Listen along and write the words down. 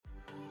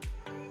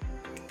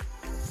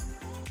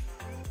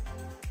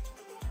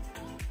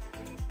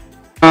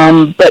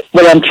But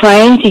what I'm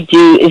trying to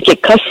do is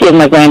get custody of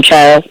my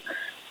grandchild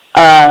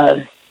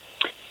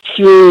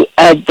through,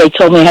 they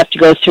told me I have to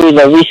go through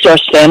the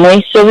Resource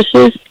Family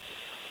Services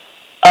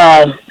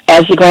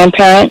as a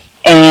grandparent,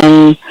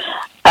 and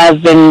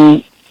I've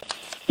been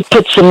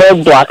put some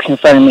roadblocks in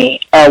front of me.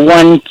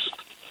 One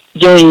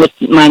dealing with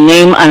my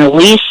name on a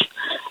lease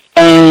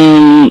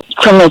and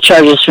criminal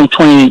charges from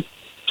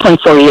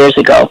 24 years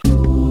ago.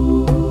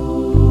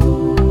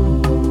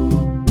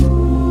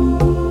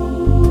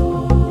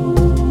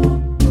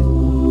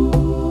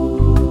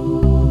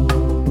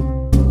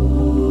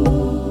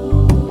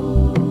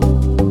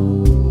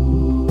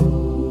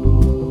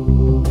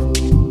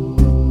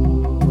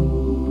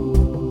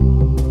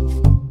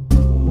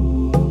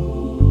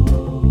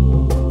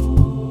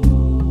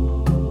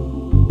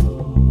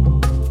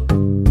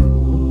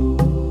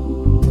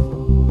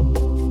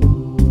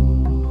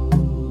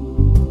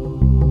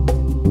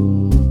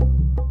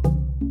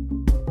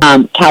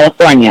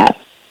 California.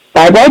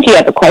 Barbara, do you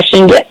have a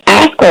question to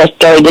ask or a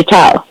story to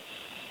tell?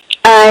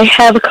 I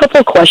have a couple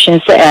of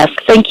questions to ask.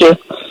 Thank you.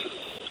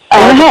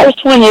 The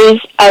first one is,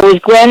 I was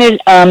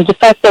granted de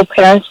facto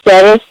parent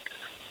status,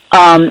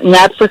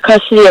 not for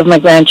custody of my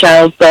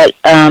grandchild, but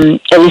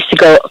at least to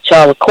go to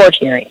all the court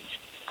hearings.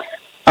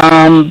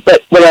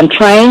 But what I'm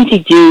trying to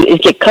do is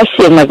get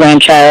custody of my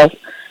grandchild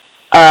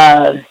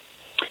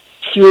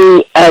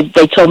through,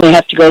 they told me I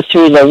have to go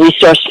through the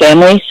Resource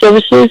Family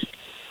Services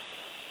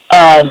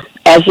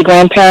as a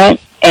grandparent,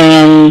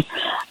 and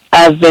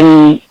I've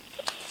been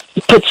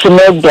put some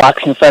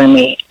roadblocks in front of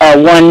me.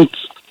 One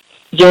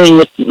dealing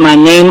with my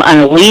name on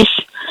a lease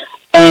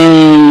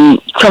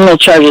and criminal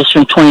charges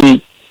from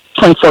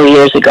 24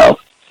 years ago.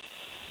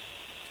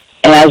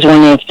 And I was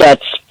wondering if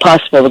that's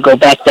possible to go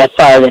back that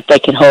far, that they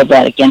can hold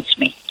that against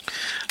me.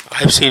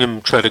 I've seen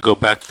him try to go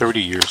back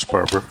 30 years,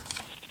 Barbara.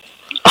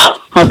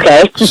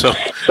 Okay. So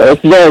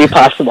it's very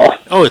possible.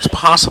 Oh, it's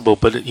possible,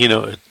 but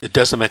it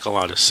doesn't make a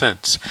lot of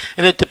sense.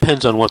 And it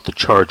depends on what the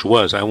charge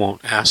was. I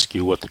won't ask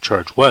you what the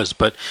charge was,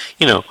 but,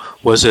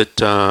 was it,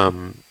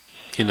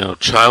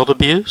 child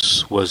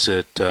abuse? Was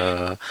it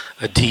a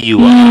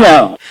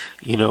DUI?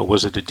 No.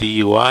 Was it a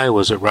DUI?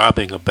 Was it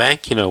robbing a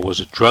bank? Was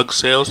it drug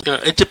sales?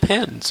 It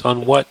depends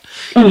on what,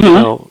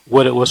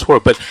 what it was for.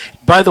 But,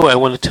 by the way, I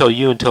want to tell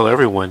you and tell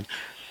everyone,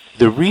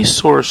 the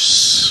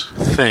resource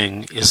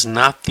thing is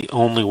not the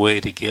only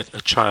way to get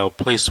a child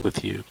placed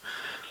with you.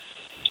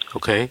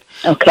 Okay?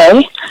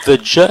 Okay. The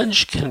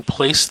judge can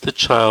place the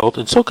child,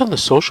 and so can the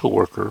social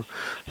worker,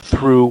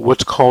 through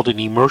what's called an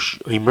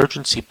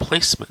emergency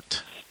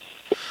placement.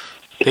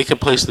 They can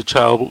place the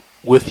child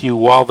with you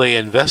while they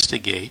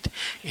investigate,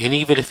 and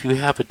even if you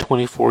have a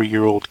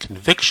 24-year-old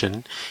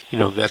conviction,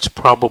 that's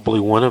probably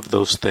one of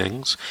those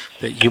things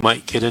that you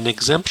might get an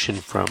exemption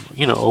from,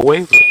 a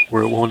waiver,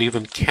 where it won't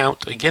even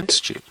count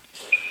against you.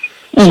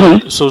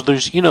 Mm-hmm. So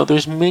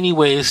there's many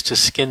ways to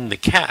skin the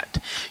cat.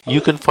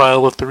 You can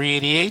file a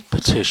 388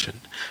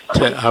 petition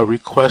to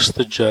request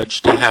the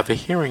judge to have a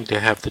hearing to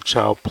have the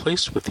child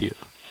placed with you.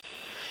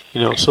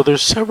 So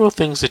there's several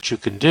things that you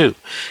can do.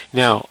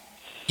 Now,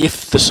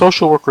 if the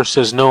social worker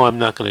says, no, I'm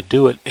not going to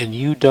do it, and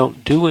you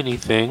don't do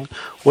anything,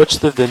 what's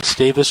the Vince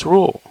Davis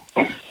rule?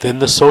 Then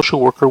the social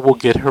worker will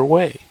get her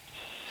way.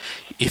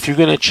 If you're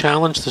going to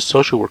challenge the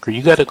social worker,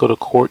 you got to go to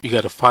court, you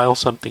got to file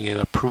something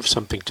and prove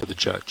something to the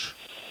judge.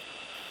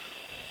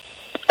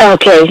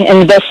 Okay,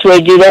 and the best way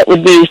to do that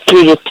would be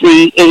through the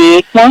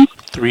 388 form?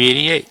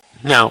 388.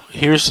 Now,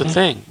 here's the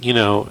thing,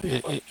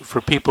 for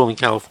people in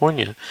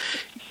California,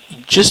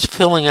 just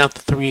filling out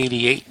the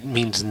 388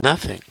 means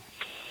nothing.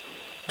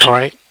 All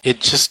right?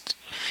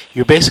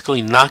 You're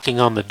basically knocking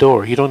on the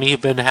door. You don't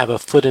even have a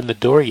foot in the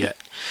door yet.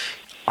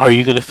 Are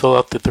you going to fill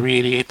out the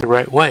 388 the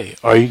right way?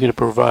 Are you going to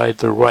provide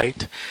the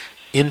right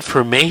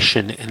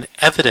information and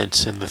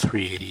evidence in the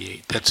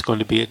 388 that's going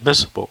to be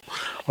admissible?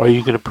 Are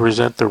you going to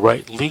present the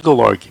right legal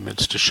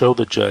arguments to show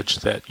the judge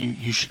that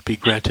you should be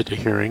granted a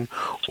hearing,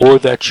 or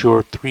that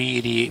your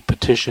 388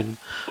 petition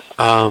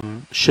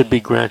should be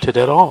granted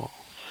at all?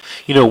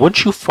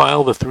 Once you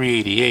file the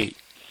 388,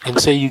 and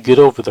say you get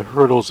over the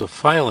hurdles of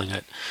filing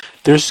it,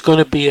 there's going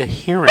to be a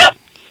hearing.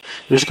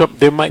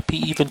 There might be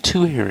even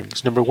two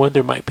hearings. Number one,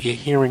 there might be a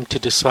hearing to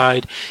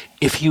decide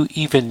if you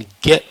even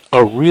get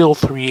a real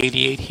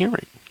 388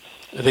 hearing.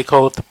 They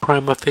call it the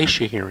prima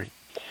facie hearing.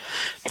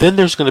 Then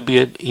there's going to be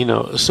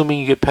assuming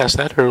you get past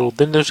that hurdle,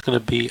 then there's going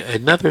to be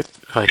another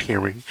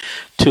hearing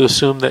to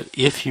assume that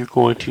if you're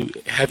going to,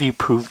 have you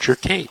proved your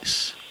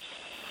case?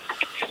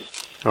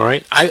 All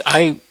right?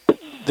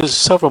 This is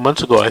several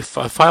months ago, I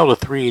filed a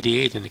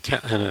 388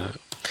 in a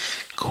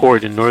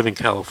court in Northern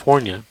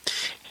California,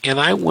 and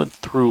I went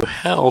through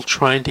hell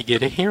trying to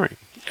get a hearing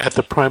at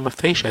the prima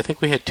facie. I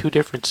think we had two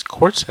different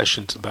court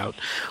sessions about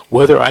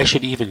whether I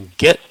should even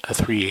get a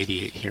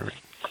 388 hearing.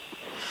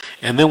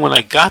 And then when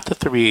I got the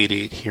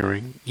 388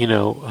 hearing,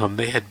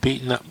 they had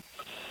beaten up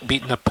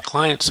the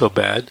client so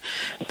bad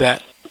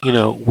that, we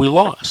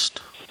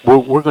lost.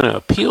 We're going to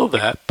appeal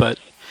that, but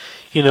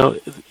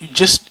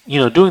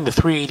doing the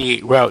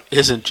 388 route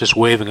isn't just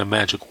waving a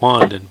magic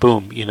wand and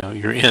boom,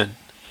 you're in.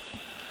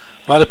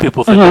 lot of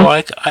people think,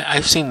 oh,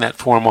 I've seen that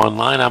form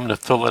online. I'm going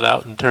to fill it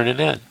out and turn it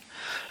in.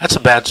 That's a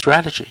bad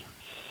strategy.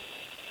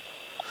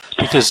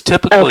 Because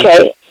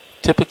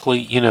typically,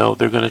 you know,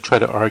 they're going to try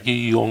to argue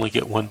you only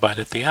get one bite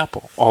at the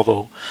apple.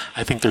 Although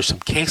I think there's some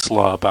case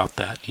law about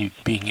that, you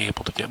being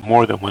able to get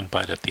more than one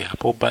bite at the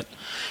apple. But,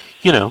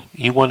 you know,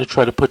 you want to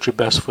try to put your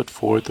best foot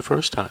forward the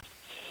first time.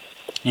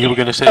 You were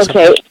going to say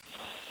something?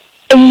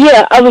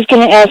 Yeah, I was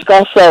going to ask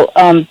also,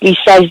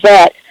 besides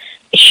that,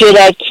 should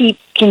I keep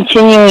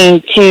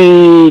continuing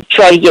to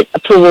try to get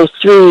approval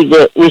through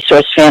the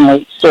Resource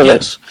Family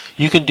Service? Yes,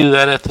 you can do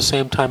that at the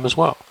same time as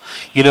well.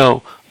 You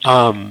know,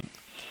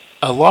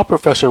 a law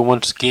professor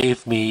once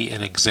gave me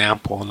an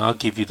example, and I'll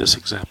give you this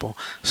example.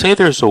 Say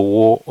there's a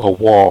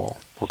wall,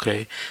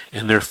 okay,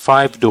 and there are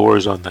 5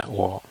 doors on that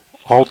wall,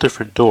 all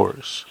different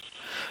doors.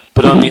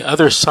 But on the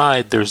other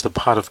side, there's the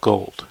pot of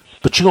gold.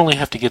 But you only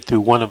have to get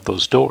through one of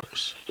those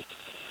doors.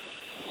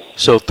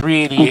 So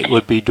 388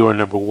 would be door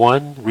number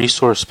 1.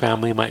 Resource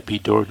Family might be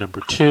door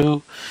number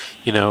 2.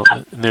 You know,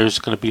 and there's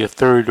going to be a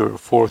 3rd or a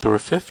 4th or a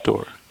 5th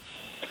door.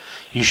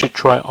 You should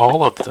try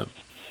all of them.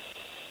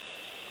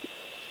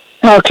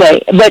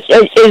 Okay, but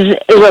is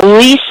a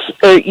lease,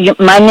 or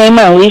my name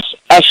on a lease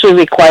actually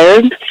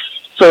required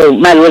for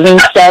my living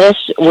status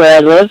where I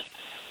live?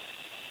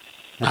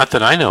 Not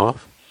that I know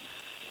of.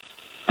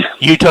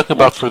 You're talking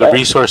about for the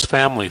Resource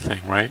Family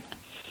thing, right?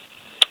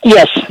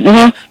 Yes.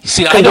 Mm-hmm. You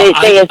see,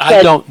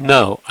 I don't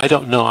know.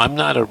 I'm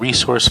not a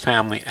Resource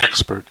Family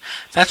expert.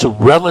 That's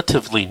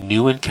relatively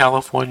new in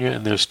California,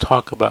 and there's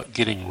talk about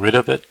getting rid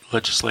of it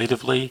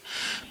legislatively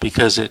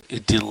because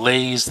it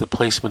delays the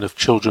placement of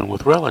children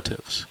with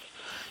relatives.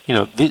 You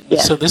know,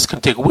 so this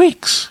can take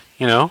weeks,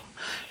 you know.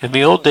 In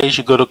the old days,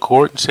 you go to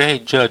court and say, hey,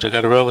 judge, I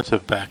got a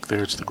relative back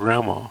there. It's the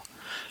grandma.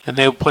 And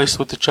they would place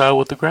with the child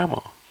with the grandma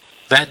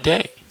that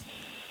day.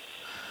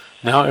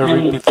 Now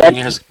everything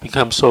has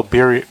become so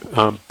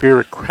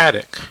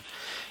bureaucratic,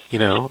 you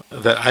know,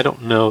 that I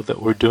don't know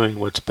that we're doing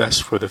what's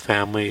best for the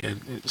family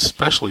and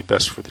especially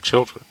best for the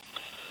children.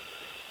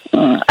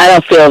 I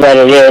don't feel that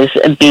it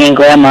is. Being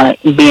grandma,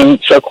 being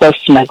so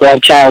close to my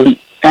grandchild,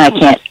 I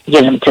can't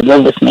get him to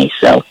live with me,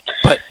 so...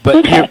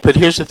 But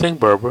here's the thing,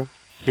 Barbara.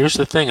 Here's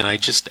the thing, and I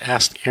just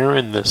asked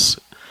Aaron this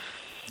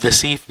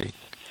evening.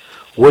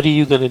 What are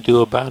you going to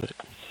do about it?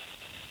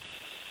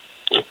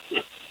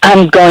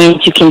 I'm going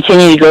to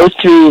continue to go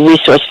through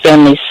Resource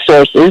Family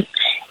Sources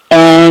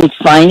and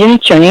find an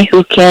attorney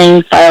who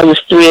can file this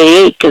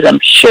 388 because I'm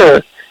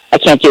sure I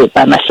can't do it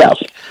by myself.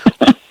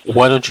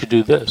 Why don't you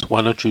do this?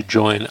 Why don't you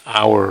join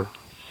our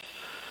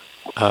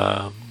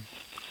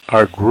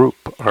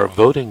group, our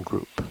voting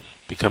group?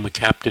 Become a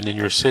captain in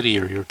your city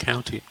or your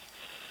county.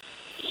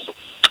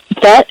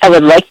 That I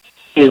would like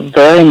to do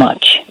very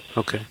much.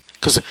 Okay.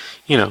 Because,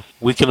 you know,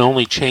 we can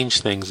only change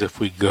things if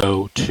we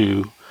go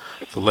to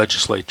the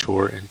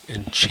legislature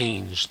and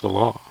change the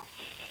law.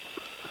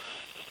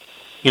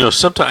 You know,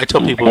 sometimes I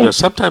tell people that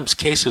sometimes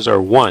cases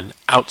are won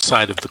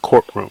outside of the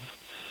courtroom.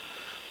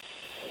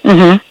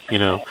 Mm-hmm. You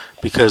know,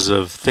 because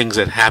of things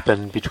that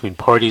happen between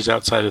parties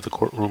outside of the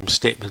courtroom,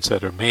 statements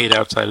that are made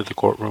outside of the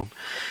courtroom.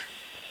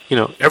 You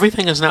know,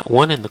 everything is not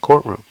won in the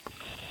courtroom.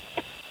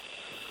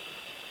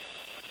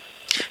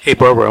 Hey,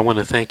 Barbara, I want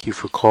to thank you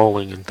for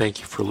calling and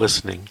thank you for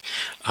listening.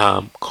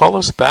 Call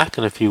us back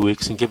in a few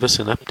weeks and give us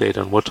an update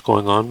on what's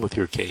going on with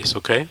your case,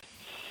 okay?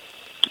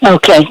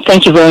 Okay,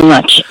 thank you very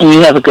much, and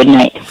you have a good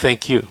night.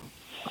 Thank you.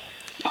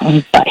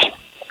 Bye.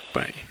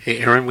 Bye. Hey,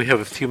 Aaron, we have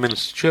a few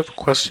minutes. Did you have a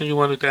question you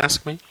wanted to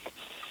ask me?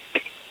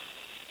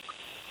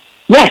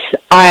 Yes,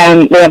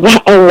 we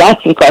have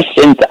lots of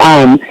questions.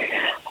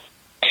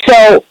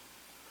 So,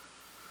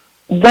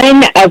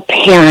 when a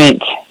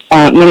parent,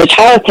 when the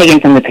child is taken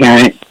from the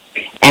parent,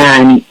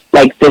 and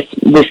like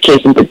this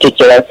case in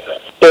particular,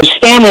 there's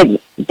families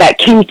that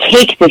can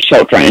take the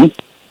children,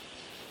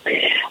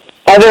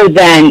 other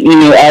than, you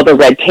know, all the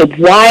red tape.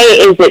 Why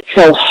is it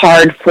so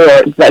hard for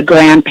the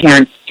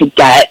grandparents to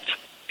get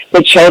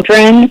the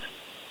children?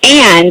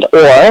 And,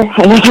 or,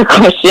 another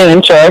question,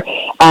 I'm sure,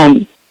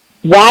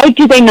 why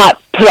do they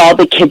not put all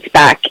the kids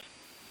back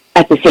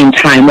at the same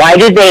time? Why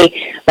do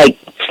they, like,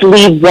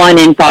 leave one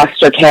in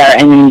foster care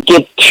and then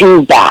give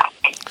 2 back?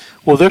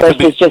 Well, there could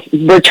be just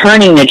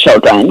returning the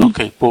children.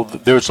 Okay, well,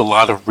 there's a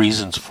lot of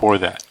reasons for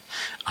that.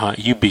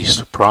 You'd be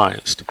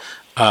surprised.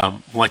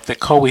 Like the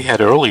call we had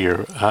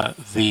earlier,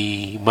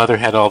 the mother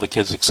had all the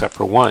kids except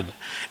for one.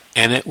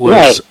 And it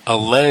was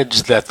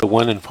alleged that the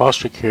one in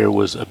foster care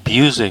was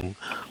abusing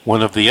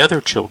one of the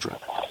other children.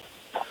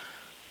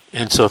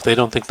 And so if they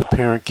don't think the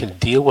parent can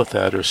deal with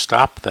that or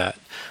stop that,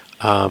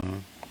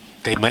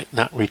 they might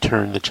not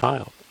return the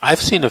child. I've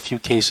seen a few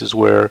cases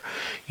where,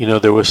 you know,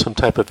 there was some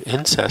type of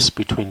incest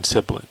between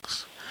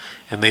siblings,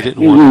 and they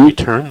didn't want to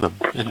return them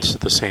into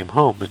the same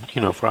home, and, you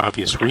know, for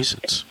obvious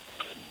reasons.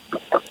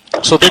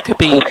 So there could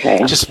be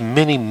just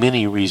many,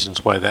 many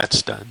reasons why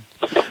that's done.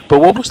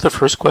 But what was the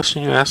first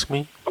question you asked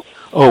me?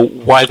 Oh,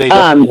 why they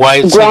don't, why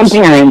it's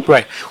grandparents.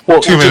 Right. Well,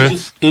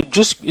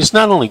 it's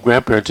not only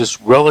grandparents, it's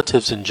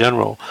relatives in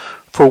general.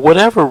 for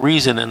whatever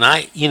reason, and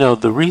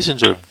the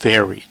reasons are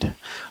varied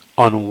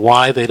on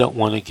why they don't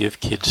want to give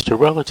kids to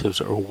relatives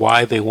or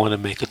why they want to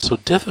make it so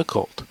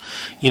difficult.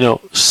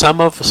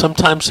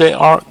 Sometimes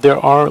there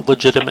are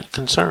legitimate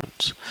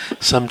concerns.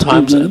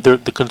 Sometimes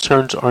the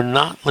concerns are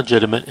not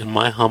legitimate, in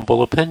my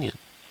humble opinion.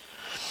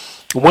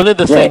 One of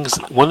the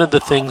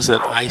things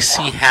that I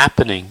see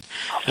happening,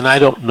 and I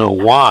don't know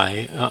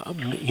why,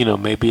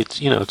 maybe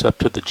it's up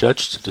to the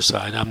judge to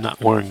decide. I'm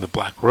not wearing the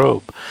black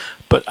robe,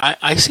 but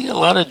I see a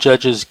lot of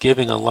judges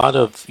giving a lot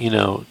of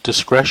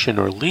discretion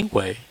or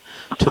leeway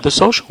to the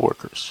social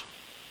workers.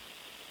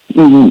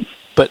 Mm-hmm.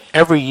 But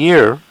every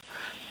year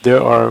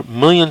there are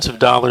millions of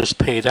dollars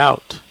paid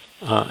out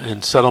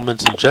in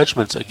settlements and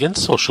judgments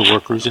against social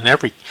workers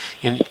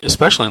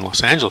especially in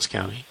Los Angeles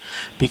County,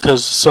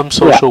 because some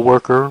social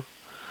worker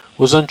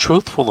was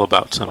untruthful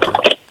about something.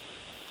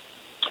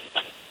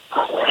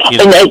 And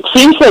it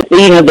seems that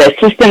the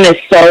system is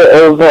so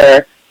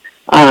over.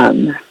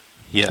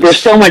 Yes. There's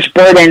so much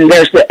burden.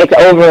 It's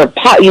over.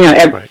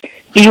 Right.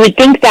 You would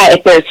think that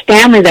if there's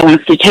family that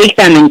wants to take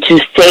them and to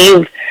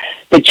save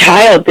the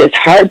child this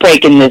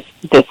heartbreak and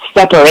this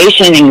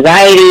separation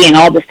anxiety and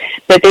all this,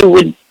 that they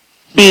would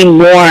be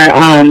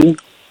more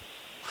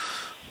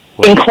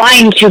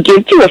inclined to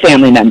give to a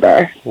family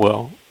member.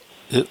 Well,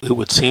 it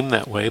would seem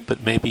that way,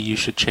 but maybe you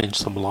should change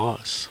some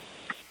laws.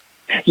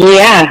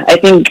 Yeah, I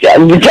think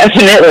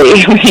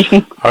definitely.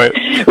 All right.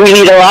 We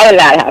need a lot of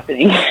that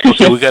happening.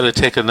 Okay, we got to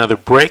take another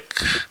break.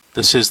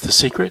 This is The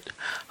Secret,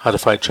 How to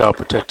Fight Child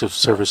Protective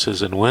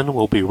Services and When.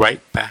 We'll be right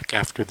back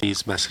after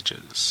these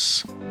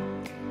messages.